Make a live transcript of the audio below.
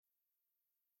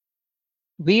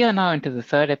We are now into the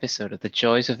third episode of the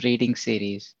Joys of Reading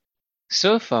series.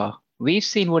 So far, we've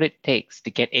seen what it takes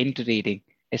to get into reading,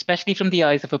 especially from the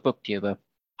eyes of a booktuber.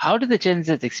 How do the Gen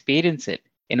Zs experience it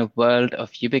in a world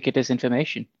of ubiquitous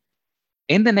information?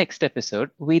 In the next episode,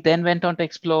 we then went on to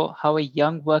explore how a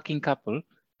young working couple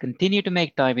continue to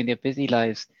make time in their busy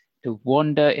lives to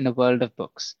wander in a world of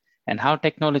books, and how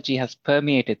technology has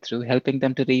permeated through helping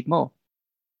them to read more.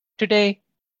 Today,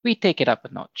 we take it up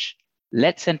a notch.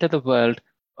 Let's enter the world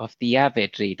of the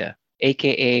avid reader,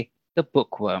 aka the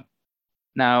bookworm.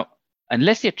 Now,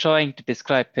 unless you're trying to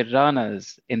describe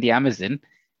piranhas in the Amazon,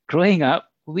 growing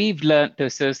up, we've learned to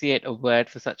associate a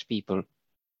word for such people: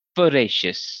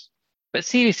 voracious. But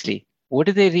seriously, what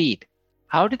do they read?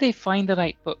 How do they find the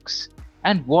right books?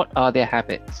 And what are their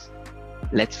habits?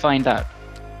 Let's find out.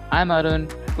 I'm Arun,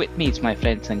 with me is my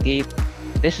friend Sangeet.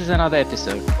 This is another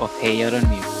episode of Hey You're on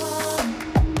Mute.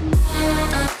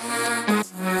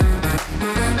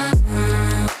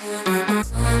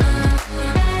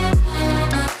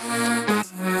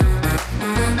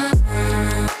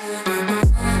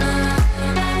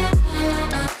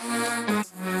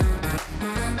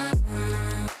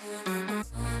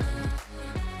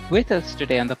 With us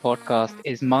today on the podcast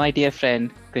is my dear friend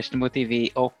Krishnamurthy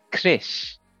V, or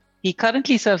Krish. He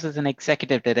currently serves as an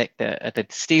executive director at a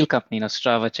steel company in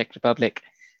Ostrava, Czech Republic,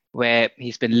 where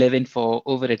he's been living for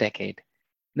over a decade.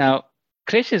 Now,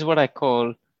 Krish is what I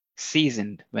call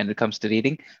seasoned when it comes to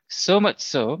reading, so much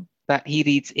so that he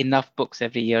reads enough books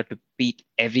every year to beat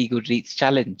every Goodreads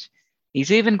challenge. He's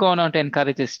even gone on to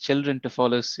encourage his children to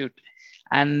follow suit.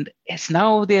 And it's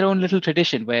now their own little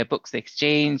tradition where books are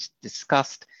exchanged,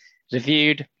 discussed,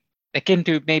 reviewed, akin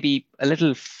to maybe a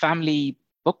little family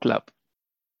book club.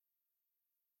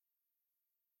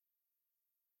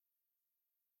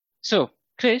 So,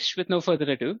 Krish, with no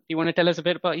further ado, do you want to tell us a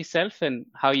bit about yourself and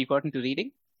how you got into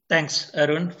reading? Thanks,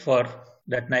 Arun, for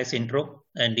that nice intro.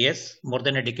 And yes, more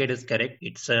than a decade is correct.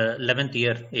 It's 11th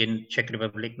year in Czech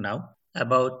Republic now.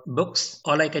 About books,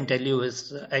 all I can tell you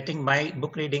is I think my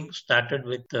book reading started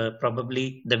with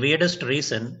probably the weirdest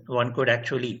reason one could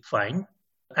actually find.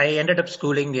 I ended up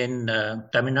schooling in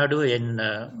Tamil Nadu in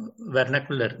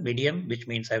vernacular medium, which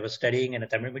means I was studying in a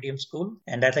Tamil medium school.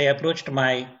 And as I approached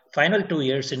my final 2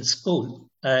 years in school,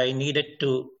 I needed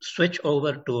to switch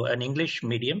over to an English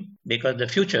medium because the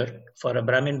future for a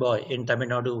Brahmin boy in Tamil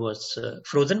Nadu was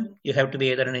frozen. You have to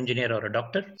be either an engineer or a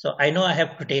doctor. So I know I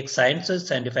have to take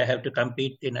sciences, and if I have to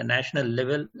compete in a national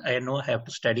level, I know I have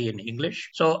to study in English.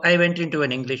 So I went into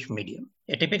an English medium.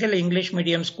 A typical English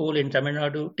medium school in Tamil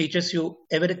Nadu teaches you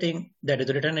everything that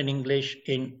is written in English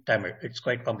in Tamil. It's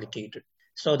quite complicated.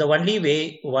 So the only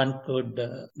way one could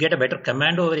get a better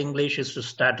command over English is to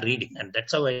start reading, and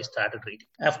that's how I started reading.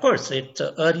 Of course, it's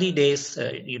early days.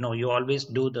 You always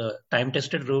do the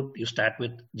time-tested route. You start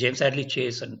with James Hadley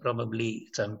Chase and probably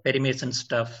some Perry Mason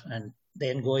stuff, and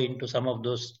then go into some of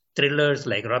those thrillers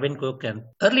like Robin Cook. And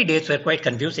early days were quite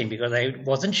confusing because I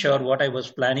wasn't sure what I was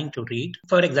planning to read.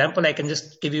 For example, I can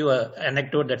just give you an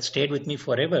anecdote that stayed with me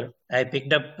forever. I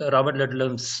picked up Robert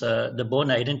Ludlum's The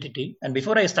Bone Identity, and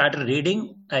before I started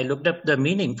reading, I looked up the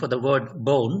meaning for the word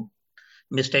bone,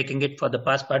 mistaking it for the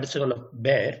past participle of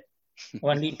bear,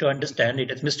 only to understand it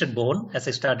as Mr. Bone as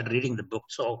I started reading the book.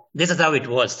 So this is how it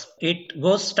was. It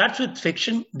starts with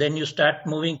fiction, then you start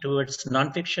moving towards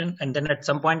nonfiction, and then at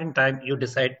some point in time you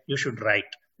decide you should write.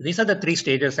 These are the three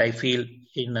stages I feel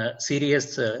in a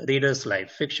serious reader's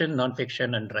life: fiction,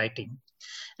 nonfiction, and writing.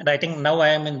 And I think now I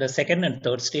am in the second and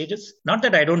third stages. Not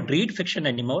that I don't read fiction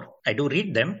anymore, I do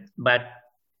read them, but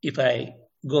if I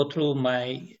go through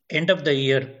my end of the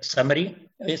year summary,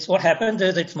 it's what happens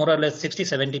is it's more or less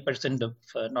 60-70% of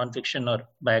nonfiction or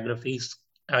biographies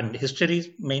and histories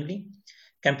mainly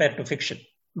compared to fiction.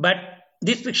 But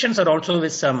these fictions are also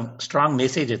with some strong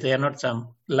messages. They are not some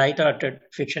light-hearted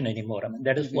fiction anymore. I mean,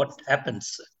 that is what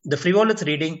happens. The frivolous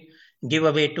reading give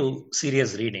away to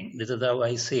serious reading. This is how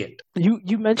I see it.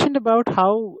 You mentioned about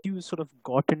how you sort of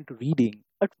got into reading,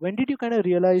 but when did you kind of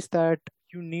realize that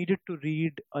you needed to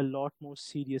read a lot more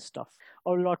serious stuff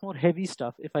or a lot more heavy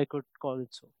stuff, if I could call it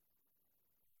so?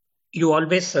 You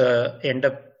always end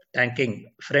up thanking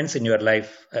friends in your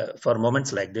life for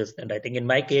moments like this. And I think in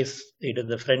my case, it is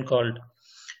a friend called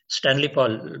Stanley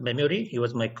Paul Memory. He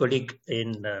was my colleague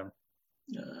in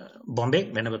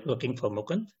Bombay when I was working for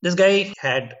Mukund. This guy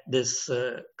had this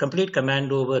complete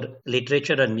command over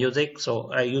literature and music. So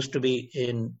I used to be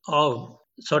in awe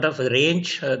sort of a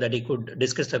range that he could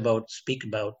discuss about, speak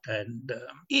about, and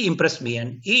he impressed me.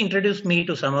 And he introduced me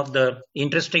to some of the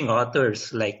interesting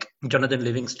authors like Jonathan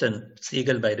Livingston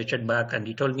Seagull by Richard Bach, and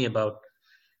he told me about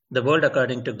The World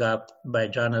According to Garp by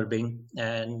John Irving,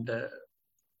 and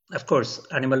Of course,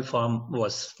 Animal Farm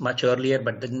was much earlier,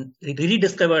 but then we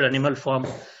rediscovered Animal Farm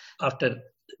after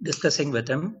discussing with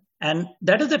him. And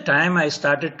that is the time I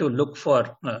started to look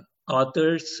for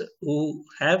authors who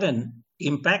have an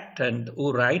impact and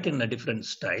who write in a different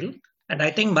style. And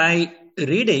I think my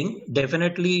reading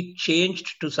definitely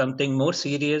changed to something more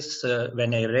serious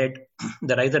when I read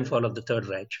The Rise and Fall of the Third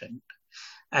Reich. And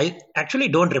I actually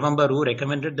don't remember who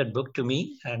recommended that book to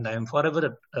me, and I'm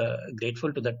forever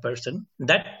grateful to that person.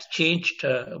 That changed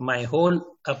my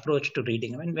whole approach to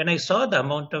reading. I mean, when I saw the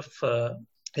amount of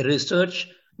research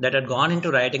that had gone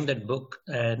into writing that book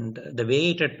and the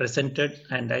way it had presented,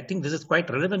 and I think this is quite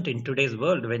relevant in today's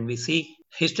world when we see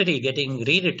history getting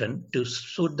rewritten to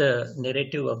suit the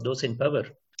narrative of those in power.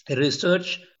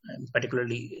 Research,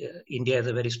 particularly India, is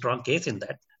a very strong case in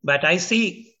that. But I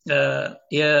see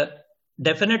a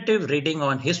definitive reading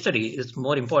on history is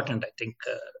more important. I think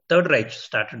Third Reich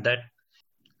started that.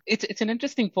 It's an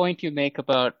interesting point you make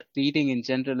about reading in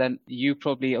general, and you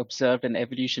probably observed an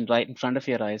evolution right in front of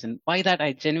your eyes. And by that,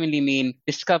 I genuinely mean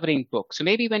discovering books. So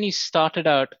maybe when you started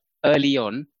out early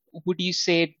on, would you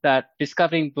say that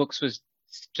discovering books was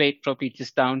straight probably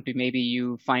just down to maybe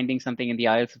you finding something in the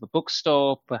aisles of a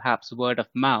bookstore, perhaps word of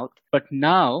mouth? But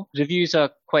now reviews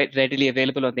are quite readily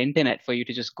available on the internet for you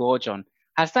to just gorge on.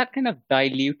 Has that kind of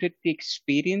diluted the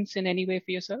experience in any way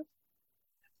for yourself?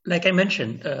 Like I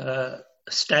mentioned,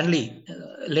 Stanley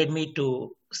led me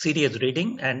to serious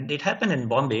reading, and it happened in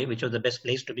Bombay, which was the best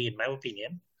place to be, in my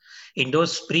opinion. In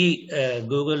those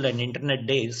pre-Google and internet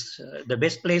days, the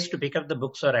best place to pick up the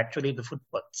books are actually the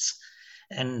footpaths.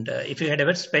 And if you had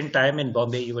ever spent time in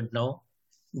Bombay, you would know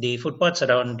the footpaths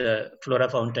around Flora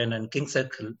Fountain and King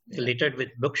Circle littered with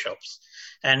bookshops.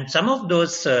 And some of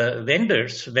those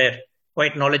vendors were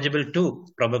quite knowledgeable too,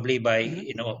 probably by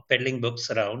peddling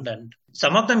books around. And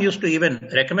some of them used to even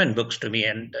recommend books to me.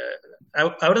 And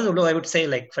out of the blue, I would say,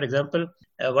 like, for example,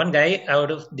 one guy out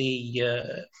of the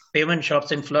payment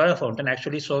shops in Flora Fountain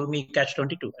actually sold me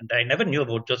Catch-22. And I never knew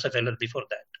about Joseph Heller before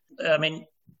that. I mean,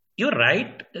 you're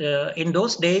right. In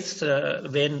those days,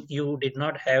 when you did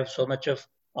not have so much of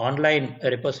online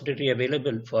repository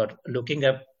available for looking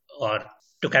up or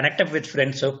to connect up with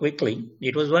friends so quickly,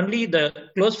 it was only the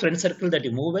close friend circle that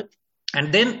you move with.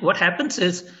 And then what happens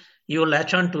is you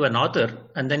latch on to an author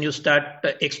and then you start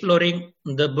exploring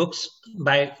the books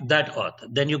by that author.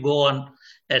 Then you go on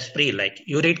a spree, like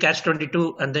you read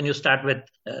Catch-22 and then you start with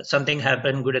Something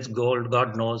Happened, Good as Gold,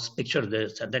 God Knows, Picture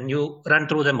This, and then you run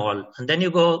through them all. And then you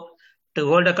go to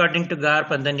World According to Garp,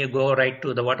 and then you go right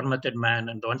to The Water Method Man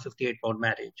and the 158-Pound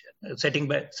Marriage, setting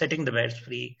the Bears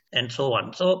Free, and so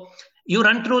on. So you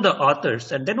run through the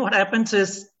authors, and then what happens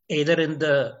is either in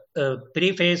the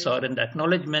preface or in the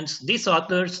acknowledgements, these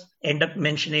authors end up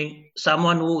mentioning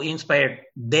someone who inspired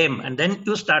them, and then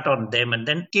you start on them, and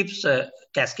then keeps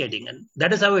cascading. And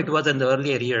that is how it was in the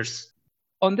earlier years.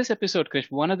 On this episode, Krish,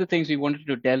 one of the things we wanted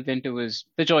to delve into was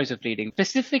the joys of reading.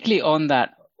 Specifically on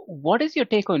that, what is your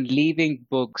take on leaving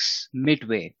books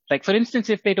midway? Like, for instance,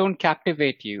 if they don't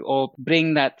captivate you or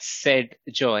bring that said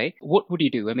joy, what would you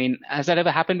do? I mean, has that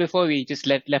ever happened before? We just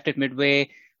left it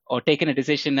midway or taken a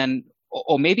decision and,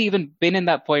 or maybe even been in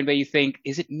that point where you think,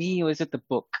 is it me or is it the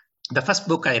book? The first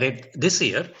book I read this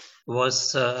year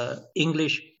was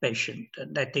English Patient.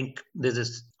 And I think this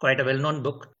is quite a well-known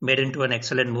book, made into an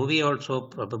excellent movie also,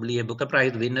 probably a Booker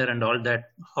Prize winner and all that.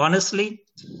 Honestly,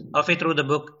 halfway through the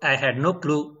book, I had no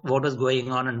clue what was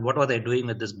going on and what was I doing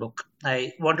with this book.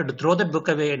 I wanted to throw that book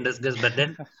away in disgust, but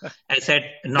then I said,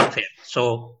 not fair.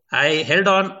 So I held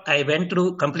on. I went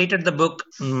through, completed the book,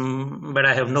 but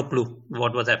I have no clue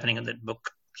what was happening in that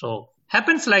book. So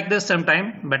happens like this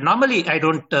sometime, but normally I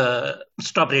don't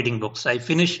stop reading books. I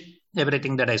finish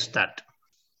everything that I start.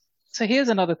 So here's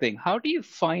another thing. How do you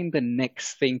find the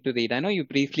next thing to read? I know you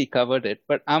briefly covered it,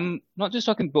 but I'm not just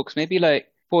talking books, maybe like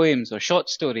poems or short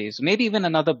stories, maybe even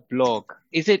another blog.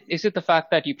 Is it the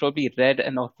fact that you probably read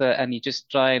an author and you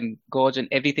just try and gorge on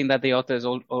everything that the author has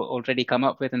already come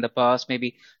up with in the past,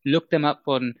 maybe look them up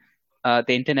on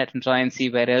the internet and try and see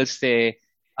where else they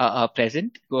are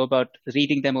present, go about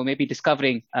reading them or maybe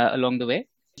discovering along the way?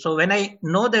 So when I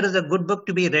know there is a good book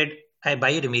to be read, I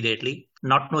buy it immediately,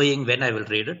 not knowing when I will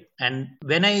read it. And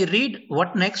when I read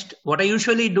what next, what I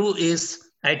usually do is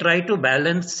I try to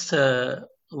balance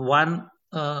one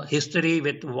history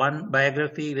with one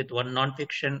biography, with one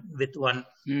nonfiction, with one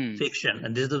fiction.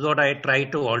 And this is what I try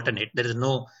to alternate. There is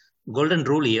no golden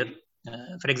rule here.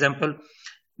 For example,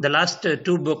 the last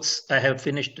two books I have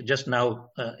finished just now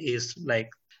is like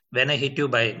When I Hit You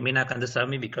by Meena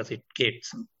Kandasamy, because it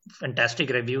gets fantastic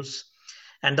reviews.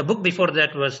 And the book before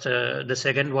that was the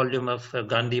second volume of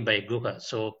Gandhi by Guha.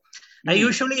 So I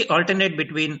usually alternate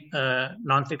between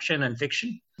non-fiction and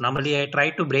fiction. Normally, I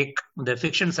try to break the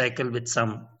fiction cycle with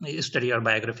some history or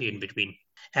biography in between.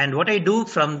 And what I do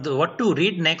from what to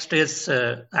read next is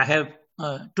I have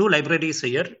two libraries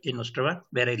here in Ostrava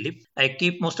where I live. I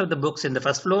keep most of the books in the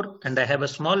first floor, and I have a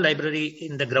small library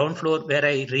in the ground floor where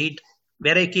I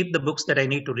keep the books that I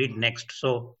need to read next.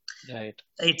 So Right.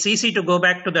 it's easy to go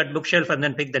back to that bookshelf and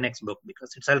then pick the next book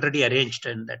because it's already arranged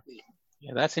in that way.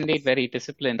 Yeah, that's indeed very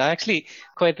disciplined. I actually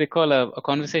quite recall a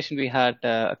conversation we had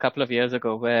a couple of years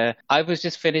ago where I was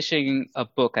just finishing a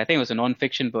book. I think it was a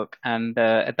non-fiction book, and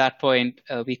at that point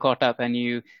we caught up, and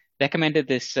you recommended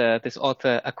this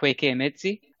author Akwaeke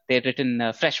Emezi. They had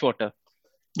written Freshwater.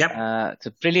 Yep. It's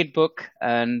a brilliant book,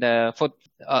 and for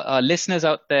our listeners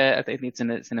out there, I think it's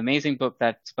an amazing book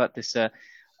that's about this.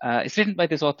 It's written by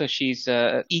this author. She's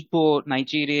Igbo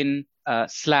Nigerian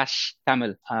slash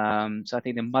Tamil. So I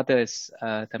think the mother is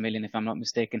Tamilian, if I'm not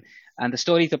mistaken. And the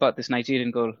story is about this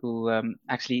Nigerian girl who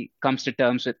actually comes to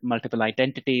terms with multiple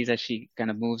identities as she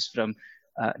kind of moves from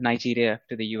Nigeria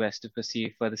to the US to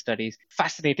pursue further studies.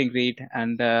 Fascinating read,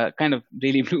 and kind of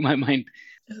really blew my mind.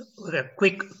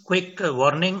 Quick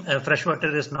warning: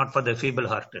 Freshwater is not for the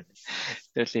feeble-hearted.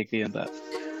 Totally agree on that.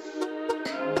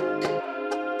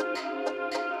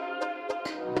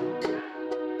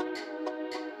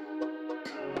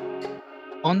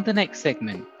 On the next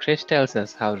segment, Krish tells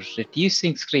us how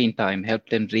reducing screen time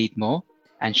helped him read more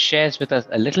and shares with us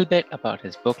a little bit about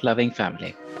his book-loving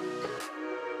family.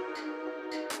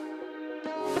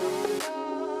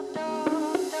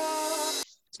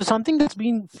 So something that's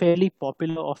been fairly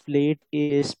popular of late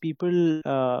is people,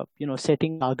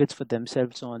 setting targets for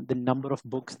themselves on the number of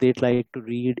books they'd like to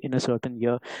read in a certain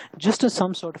year, just as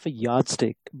some sort of a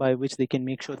yardstick by which they can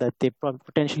make sure that they're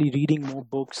potentially reading more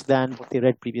books than what they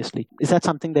read previously. Is that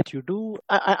something that you do?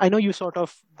 I know you sort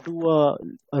of do a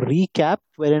recap,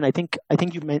 wherein I think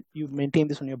you maintain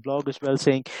this on your blog as well,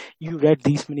 saying you read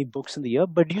these many books in the year.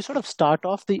 But do you sort of start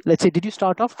off let's say, did you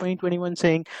start off 2021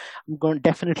 saying I'm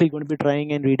definitely going to be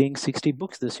trying and reading 60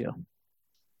 books this year?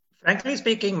 Frankly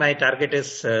speaking, my target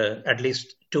is at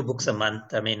least 2 books a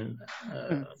month. I mean,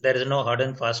 there is no hard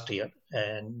and fast here.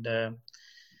 And,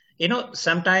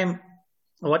 sometimes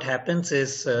what happens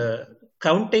is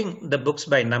counting the books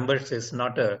by numbers is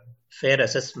not a fair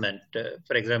assessment.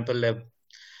 For example,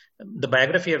 the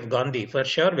biography of Gandhi for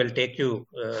sure will take you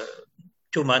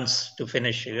 2 months to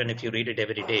finish, even if you read it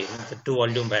every day. It's a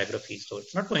 2-volume biography. So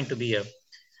it's not going to be a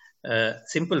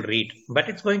simple read, but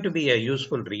it's going to be a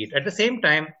useful read. At the same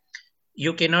time,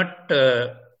 you cannot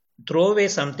throw away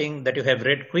something that you have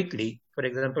read quickly. For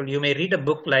example, you may read a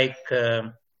book like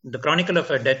The Chronicle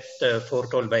of a Death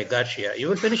Foretold by Garcia. You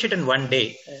will finish it in one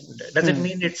day. And does it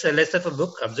mean it's less of a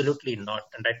book? Absolutely not.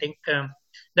 And I think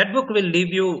that book will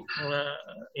leave you,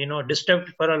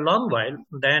 disturbed for a long while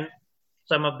than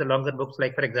some of the longer books,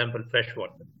 like, for example,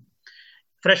 Freshwater.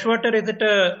 Freshwater, is it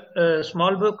a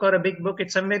small book or a big book?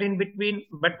 It's somewhere in between.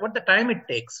 But what the time it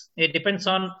takes, it depends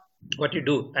on what you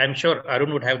do. I'm sure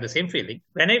Arun would have the same feeling.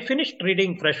 When I finished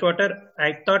reading Freshwater,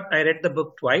 I thought I read the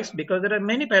book twice because there are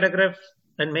many paragraphs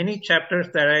and many chapters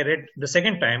that I read the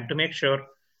second time to make sure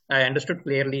I understood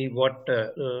clearly what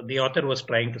the author was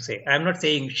trying to say. I'm not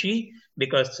saying she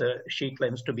because she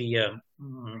claims to be a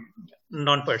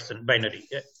non-person, binary.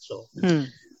 Yeah?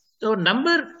 So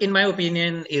number, in my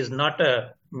opinion, is not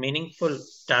a meaningful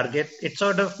target. It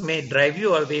sort of may drive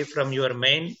you away from your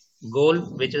main goal,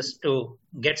 which is to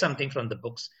get something from the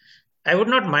books. I would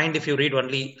not mind if you read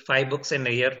only 5 books in a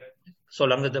year, so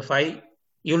long as the 5,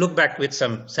 you look back with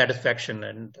some satisfaction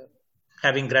and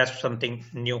having grasped something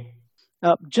new.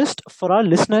 Just for our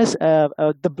listeners,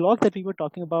 the blog that we were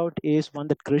talking about is one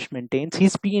that Krish maintains.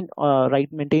 He's been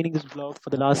maintaining this blog for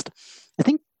the last, I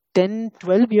think, 10,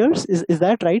 12 years. Is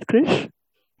that right, Krish?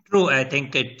 True. I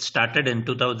think it started in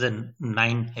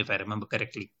 2009, if I remember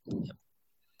correctly. Yeah.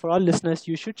 For our listeners,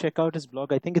 you should check out his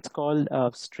blog. I think it's called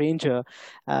Stranger.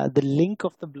 The link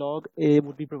of the blog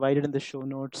would be provided in the show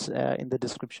notes in the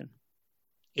description.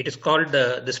 It is called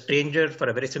The Stranger for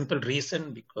a very simple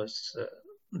reason, because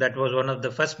that was one of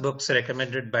the first books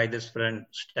recommended by this friend,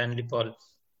 Stanley Paul,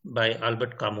 by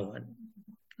Albert Camus. And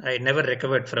I never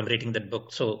recovered from reading that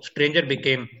book. So Stranger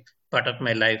became part of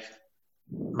my life.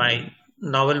 My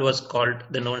novel was called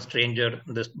The Known Stranger.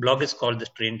 This blog is called The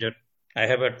Stranger. I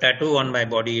have a tattoo on my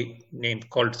body named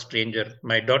called Stranger.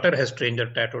 My daughter has Stranger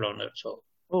tattooed on her. So.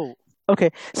 Oh, okay.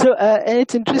 So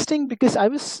it's interesting because I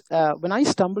was when I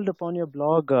stumbled upon your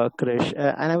blog, Krish,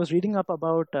 and I was reading up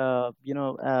about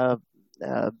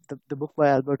the book by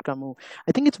Albert Camus.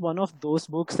 I think it's one of those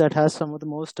books that has some of the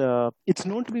most. It's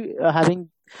known to be having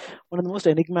one of the most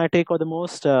enigmatic or the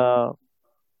most. I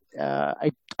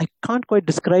can't quite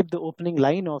describe the opening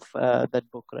line of that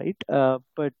book, right?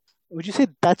 But would you say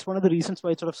that's one of the reasons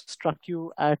why it sort of struck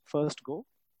you at first go?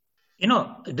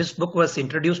 This book was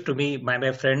introduced to me by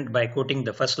my friend by quoting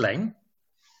the first line.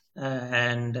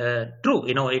 And true,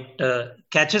 it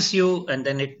catches you and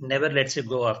then it never lets you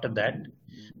go after that.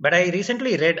 But I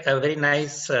recently read a very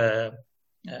nice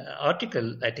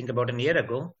article, I think about a year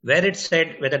ago, where it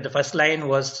said whether the first line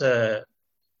was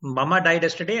Mama died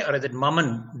yesterday or is it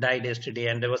Maman died yesterday?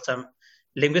 And there was some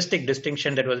linguistic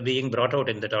distinction that was being brought out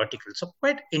in that article. So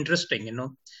quite interesting,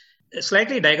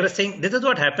 Slightly digressing, this is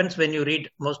what happens when you read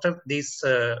most of these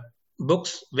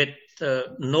books with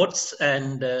notes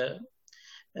and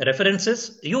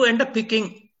references. You end up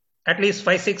picking at least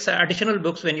 5-6 additional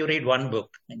books when you read one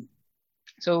book.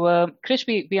 So, Krish,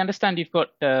 we understand you've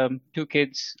got 2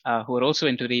 kids who are also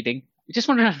into reading. We just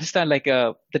want to understand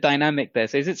the dynamic there.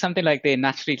 So is it something like they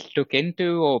naturally took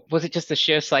into, or was it just the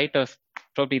sheer sight of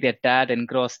probably their dad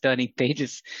engrossed turning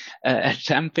pages at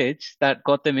Rampage that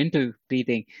got them into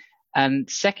reading? And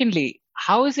secondly,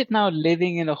 how is it now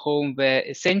living in a home where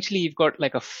essentially you've got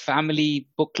like a family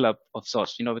book club of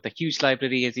sorts, with a huge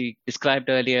library, as you described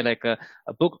earlier, like a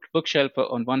bookshelf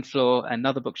on one floor,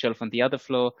 another bookshelf on the other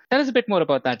floor. Tell us a bit more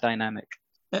about that dynamic.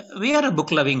 We are a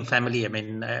book-loving family. I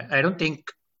mean, I don't think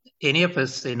any of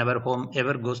us in our home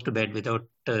ever goes to bed without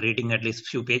reading at least a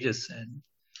few pages. And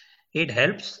it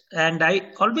helps. And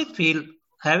I always feel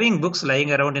having books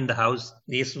lying around in the house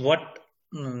is what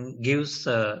gives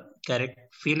a correct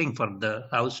feeling for the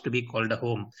house to be called a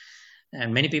home.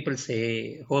 And many people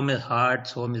say home is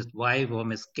hearts, home is wife,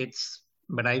 home is kids.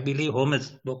 But I believe home is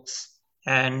books.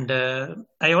 And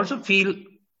I also feel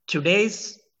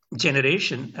today's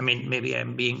generation, I mean, maybe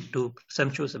I'm being too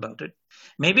presumptuous about it,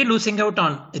 maybe losing out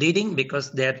on reading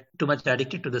because they're too much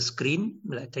addicted to the screen.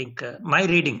 I think my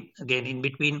reading, again, in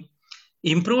between,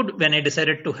 improved when I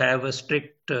decided to have a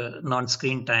strict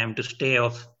non-screen time to stay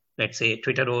off, let's say,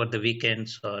 Twitter over the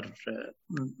weekends or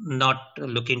not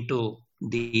look into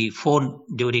the phone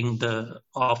during the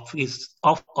off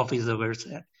office hours,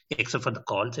 except for the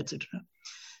calls, etc.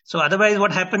 So otherwise,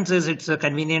 what happens is it's a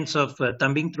convenience of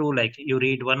thumbing through. Like you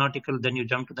read one article, then you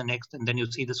jump to the next, and then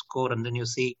you see the score, and then you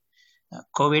see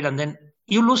COVID, and then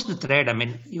you lose the thread. I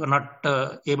mean, you're not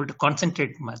able to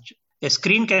concentrate much. A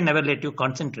screen can never let you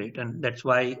concentrate, and that's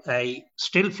why I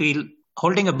still feel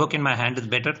holding a book in my hand is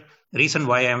better. Reason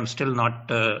why I'm still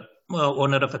not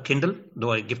owner of a Kindle,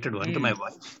 though I gifted one to my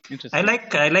wife. I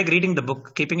like reading the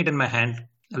book, keeping it in my hand.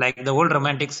 Like the old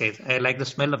romantic says, I like the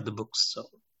smell of the books. So.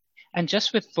 And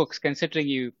just with books, considering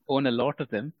you own a lot of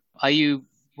them, are you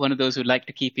one of those who like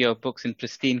to keep your books in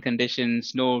pristine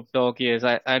conditions, no dog ears?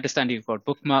 I understand you've got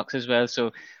bookmarks as well,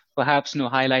 so perhaps no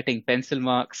highlighting pencil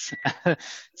marks.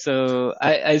 So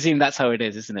I assume that's how it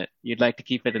is, isn't it? You'd like to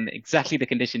keep it in exactly the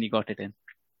condition you got it in.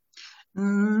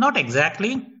 Not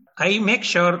exactly. I make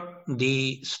sure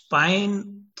the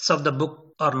spines of the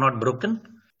book are not broken.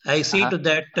 I see to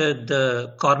that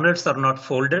the corners are not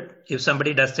folded. If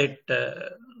somebody does it,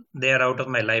 they are out of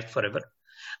my life forever.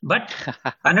 But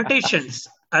annotations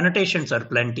are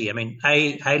plenty. I mean,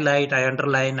 I highlight, I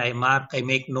underline, I mark, I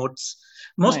make notes.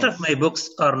 Most of my books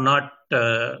are not,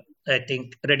 I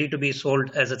think, ready to be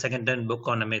sold as a second-hand book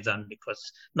on Amazon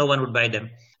because no one would buy them.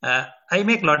 I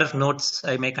make a lot of notes.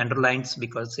 I make underlines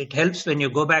because it helps when you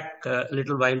go back a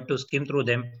little while to skim through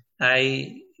them.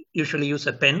 I usually use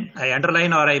a pen. I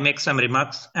underline or I make some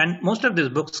remarks. And most of these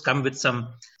books come with some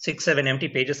 6-7 empty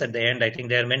pages at the end. I think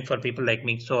they are meant for people like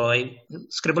me. So I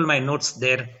scribble my notes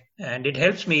there. And it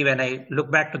helps me when I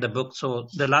look back to the book. So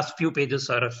the last few pages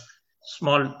are a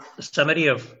small summary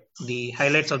of the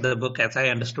highlights of the book as I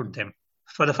understood them.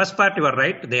 For the first part, you are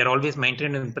right. They are always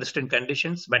maintained in pristine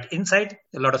conditions, but inside,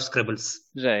 a lot of scribbles.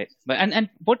 Right. And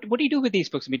what do you do with these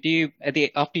books? I mean, do you,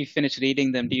 after you finish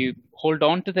reading them, do you hold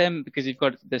on to them because you've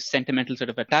got this sentimental sort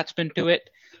of attachment to it?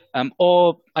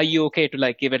 Or are you okay to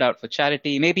like give it out for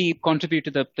charity? Maybe contribute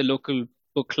to the local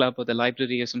book club or the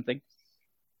library or something?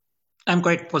 I'm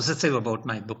quite possessive about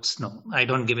my books. No, I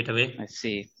don't give it away. I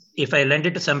see. If I lend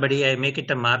it to somebody, I make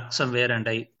it a mark somewhere and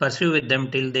I pursue with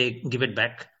them till they give it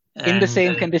back. In the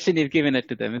same condition you've given it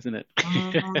to them, isn't it?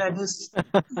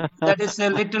 That is a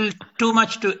little too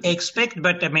much to expect,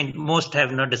 but I mean, most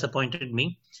have not disappointed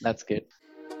me. That's good.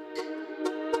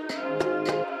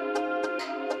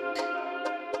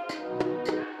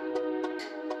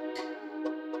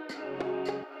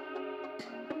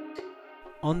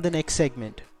 On the next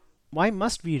segment, why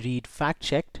must we read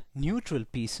fact-checked, neutral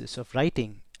pieces of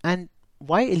writing? And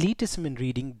why elitism in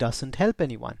reading doesn't help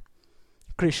anyone.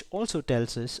 Krish also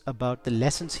tells us about the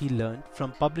lessons he learned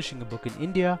from publishing a book in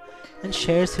India and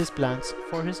shares his plans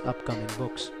for his upcoming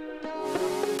books.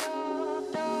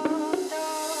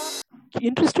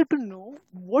 Interested to know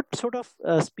what sort of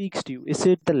speaks to you. Is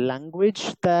it the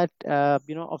language that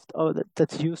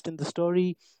that's used in the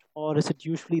story, or is it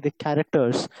usually the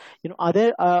characters? Are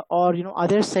there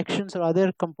other sections or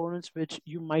other components which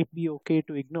you might be okay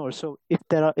to ignore? So if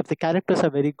the characters are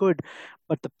very good,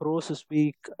 but the prose is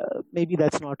weak, maybe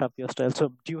that's not up your style.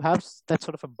 So do you have that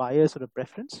sort of a bias or a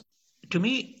preference? To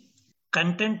me,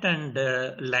 content and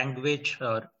language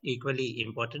are equally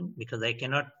important, because I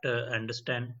cannot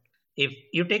understand. If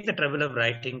you take the trouble of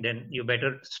writing, then you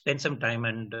better spend some time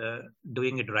and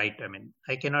doing it right. I mean,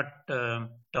 I cannot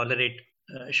tolerate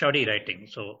shoddy writing.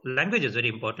 So language is very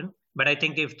important. But I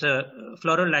think if the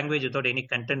floral language without any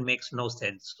content makes no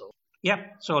sense. So yeah,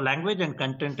 so language and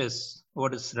content is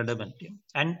what is relevant. Yeah.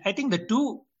 And I think the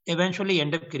two eventually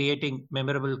end up creating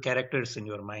memorable characters in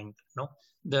your mind.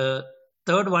 The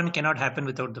third one cannot happen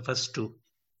without the first two.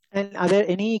 And are there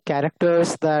any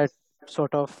characters that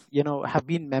sort of have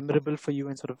been memorable for you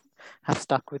and sort of have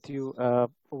stuck with you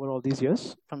over all these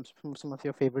years from some of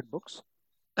your favorite books?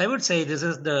 I would say this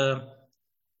is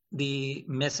the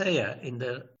Messiah in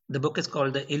the book is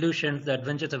called The Illusions, The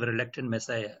Adventures of a Reluctant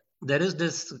Messiah. There is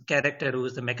this character who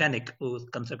is the mechanic who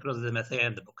comes across as the Messiah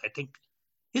in the book. I think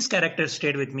his character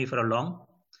stayed with me for a long.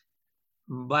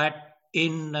 But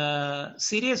in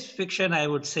serious fiction, I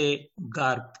would say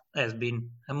Garp has been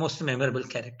a most memorable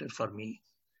character for me.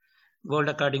 World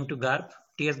According to Garp,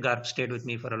 T.S. Garp stayed with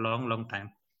me for a long, long time.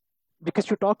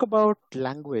 Because you talk about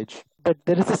language, but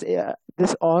there is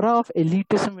this aura of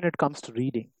elitism when it comes to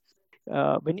reading.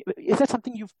 Is that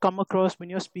something you've come across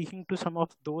when you're speaking to some of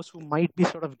those who might be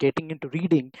sort of getting into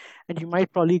reading, and you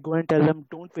might probably go and tell them,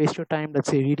 don't waste your time,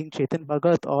 let's say, reading Chetan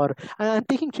Bhagat, or I'm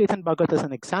taking Chetan Bhagat as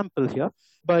an example here,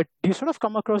 but do you sort of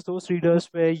come across those readers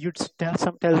where you'd tell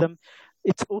them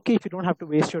it's okay if you don't have to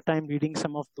waste your time reading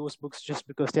some of those books just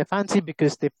because they're fancy,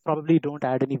 because they probably don't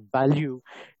add any value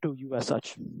to you as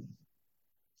such?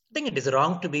 I think it is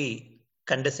wrong to be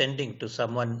condescending to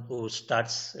someone who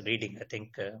starts reading. I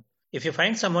think if you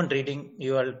find someone reading,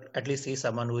 you will at least see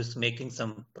someone who is making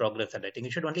some progress, and I think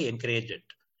you should only encourage it.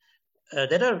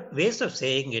 There are ways of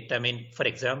saying it. I mean, for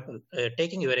example,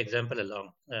 taking your example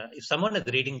along, if someone is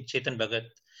reading Chetan Bhagat,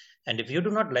 and if you do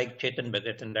not like Chetan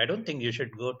Bhagat, and I don't think you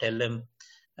should go tell them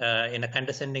in a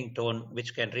condescending tone,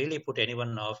 which can really put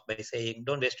anyone off by saying,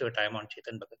 don't waste your time on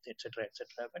Chetan Bhagat, etc.,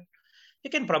 etc. But you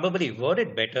can probably word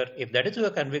it better. If that is your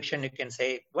conviction, you can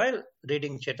say, well,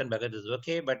 reading Chetan Bhagat is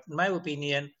okay, but in my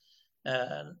opinion,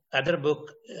 other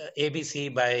book,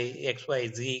 ABC by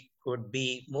XYZ, could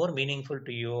be more meaningful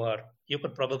to you, or you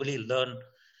could probably learn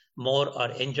more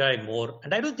or enjoy more.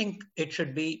 And I don't think it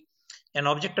should be an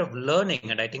object of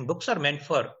learning. And I think books are meant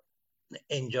for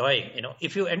enjoying.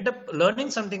 If you end up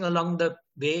learning something along the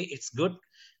way, it's good.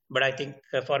 But I think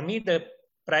for me, the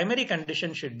primary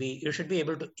condition should be you should be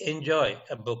able to enjoy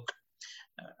a book.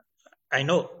 I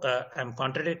know I'm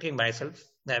contradicting myself,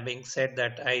 having said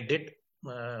that I did,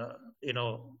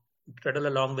 treadle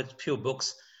along with few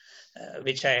books,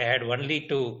 which I had only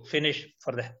to finish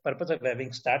for the purpose of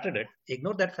having started it.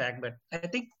 Ignore that fact, but I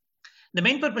think the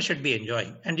main purpose should be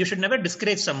enjoying, and you should never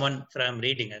discourage someone from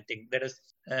reading. I think there is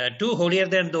too holier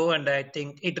than thou, and I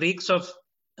think it reeks of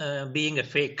being a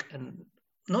fake, and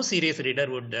no serious reader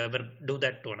would ever do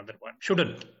that to another one.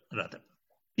 Shouldn't, rather.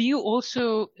 Do you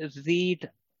also read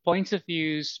points of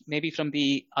views maybe from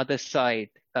the other side,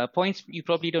 points you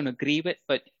probably don't agree with,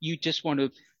 but you just want to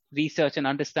research and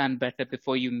understand better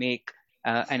before you make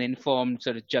an informed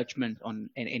sort of judgment on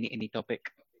any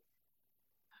topic?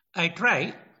 I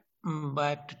try,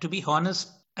 but to be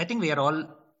honest, I think we are all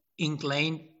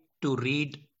inclined to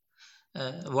read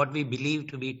what we believe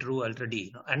to be true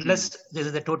already, unless this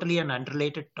is a totally an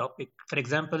unrelated topic. For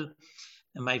example,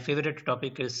 my favorite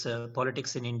topic is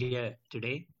politics in India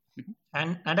today.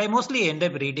 And I mostly end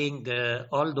up reading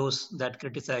all those that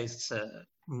criticize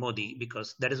Modi,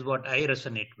 because that is what I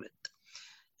resonate with.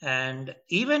 And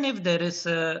even if there is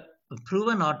a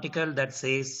proven article that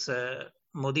says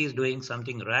Modi is doing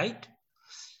something right,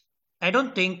 I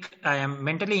don't think I am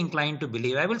mentally inclined to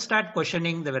believe. I will start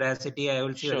questioning the veracity. I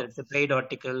will see whether it's a paid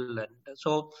article. And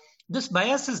so this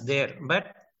bias is there.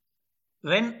 But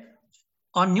when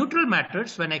on neutral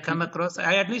matters, when I come across,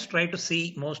 I at least try to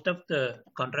see most of the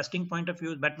contrasting point of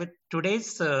views. But with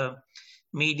today's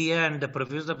media and the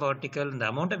profuse of article and the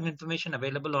amount of information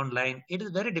available online, it is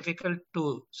very difficult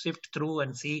to sift through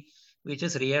and see which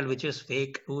is real, which is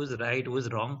fake, who is right, who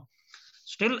is wrong.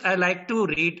 Still, I like to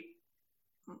read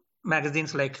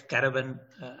magazines like Caravan,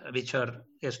 which are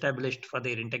established for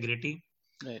their integrity.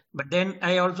 Right. But then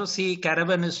I also see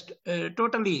Caravan is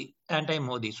totally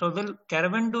anti-Modi. So will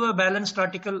Caravan do a balanced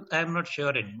article? I am not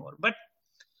sure anymore. But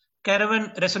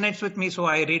Caravan resonates with me, so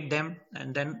I read them,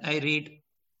 and then I read.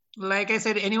 Like I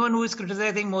said, anyone who is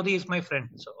criticizing Modi is my friend.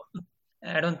 So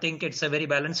I don't think it's a very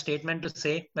balanced statement to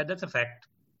say, but that's a fact.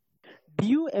 Do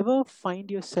you ever find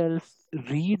yourself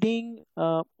reading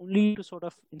only to sort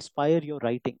of inspire your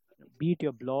writing, be it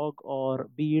your blog or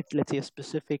be it, let's say, a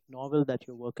specific novel that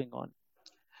you're working on?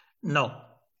 No,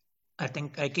 I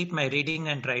think I keep my reading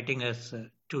and writing as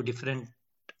two different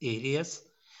areas.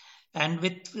 And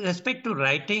with respect to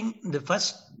writing, the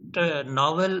first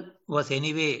novel was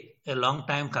anyway a long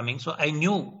time coming. So I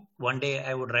knew one day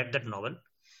I would write that novel.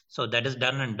 So that is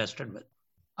done and dusted with.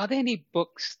 Are there any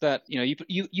books that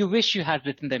you wish you had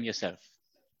written them yourself?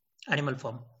 Animal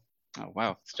Farm. Oh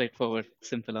wow, straightforward,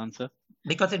 simple answer.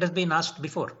 Because it has been asked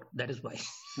before. That is why.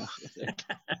 Oh,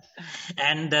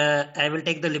 And I will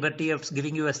take the liberty of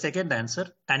giving you a second answer: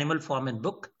 Animal Farm in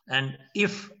book, and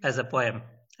If as a poem.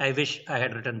 I wish I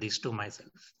had written these two myself.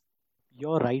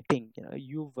 Your writing,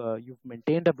 you've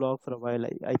maintained a blog for a while.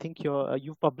 I think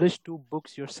you've published 2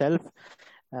 books yourself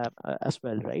as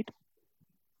well, right?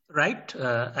 Right.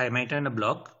 I maintain a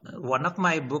blog. One of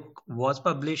my book was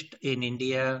published in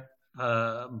India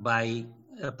by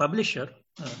a publisher,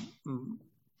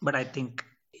 but I think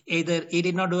either he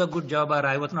did not do a good job or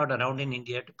I was not around in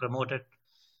India to promote it,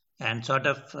 and sort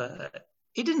of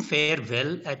it didn't fare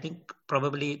well. I think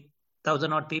probably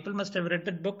 1,000 odd people must have read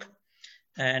that book.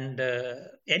 And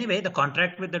anyway, the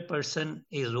contract with that person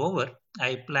is over.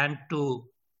 I plan to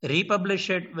republish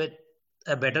it with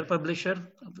a better publisher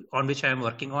on which I am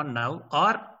working on now,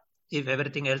 or if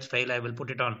everything else fail, I will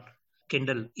put it on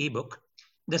Kindle ebook.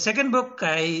 The second book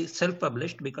I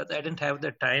self-published because I didn't have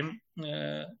the time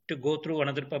to go through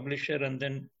another publisher and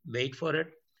then wait for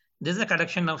it. This is a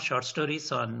collection of short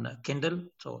stories on Kindle,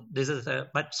 so this is a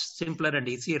much simpler and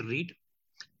easier read.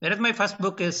 Whereas my first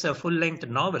book is a full-length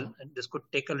novel, and this could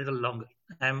take a little longer.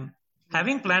 I'm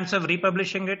having plans of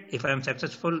republishing it. If I'm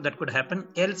successful, that could happen.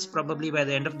 Else, probably by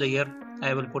the end of the year,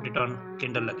 I will put it on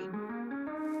Kindle again.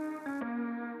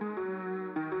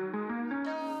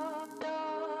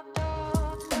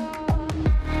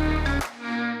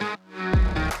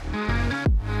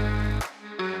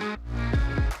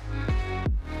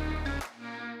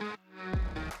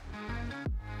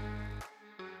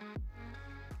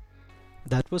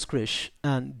 That was Krish,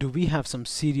 and do we have some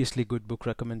seriously good book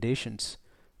recommendations?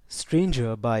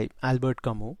 Stranger by Albert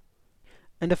Camus,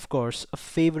 and of course, a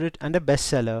favorite and a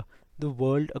bestseller, The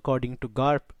World According to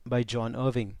Garp by John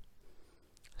Irving.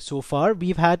 So far,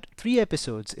 we've had 3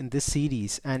 episodes in this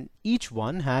series, and each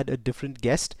one had a different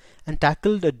guest and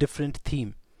tackled a different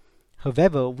theme.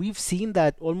 However, we've seen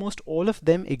that almost all of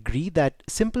them agree that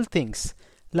simple things,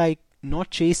 like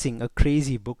not chasing a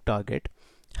crazy book target,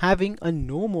 having a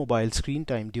no mobile screen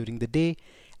time during the day,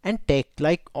 and tech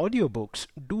like audiobooks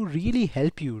do really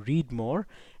help you read more,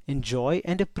 enjoy,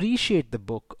 and appreciate the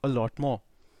book a lot more.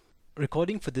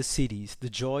 Recording for this series, The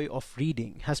Joy of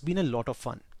Reading, has been a lot of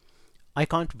fun. I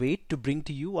can't wait to bring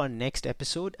to you our next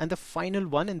episode and the final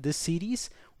one in this series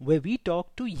where we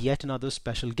talk to yet another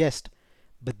special guest.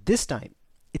 But this time,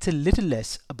 it's a little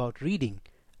less about reading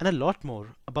and a lot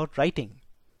more about writing.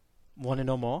 Want to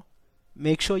know more?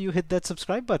 Make sure you hit that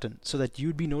subscribe button so that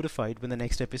you'd be notified when the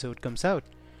next episode comes out.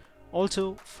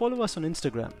 Also, follow us on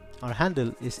Instagram. Our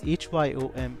handle is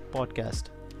HYOM Podcast.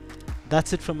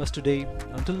 That's it from us today.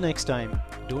 Until next time,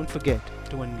 don't forget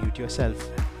to unmute yourself.